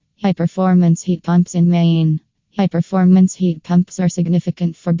High performance heat pumps in Maine. High performance heat pumps are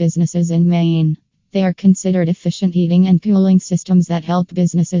significant for businesses in Maine. They are considered efficient heating and cooling systems that help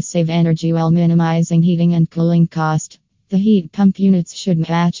businesses save energy while minimizing heating and cooling cost. The heat pump units should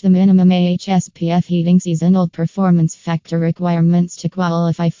match the minimum HSPF heating seasonal performance factor requirements to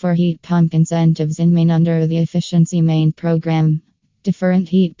qualify for heat pump incentives in Maine under the Efficiency Maine program. Different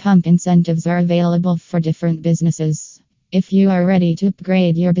heat pump incentives are available for different businesses. If you are ready to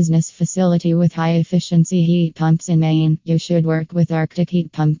upgrade your business facility with high efficiency heat pumps in Maine, you should work with Arctic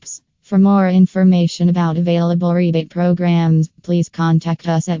Heat Pumps. For more information about available rebate programs, please contact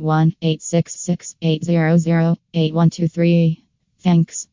us at 1-866-800-8123. Thanks.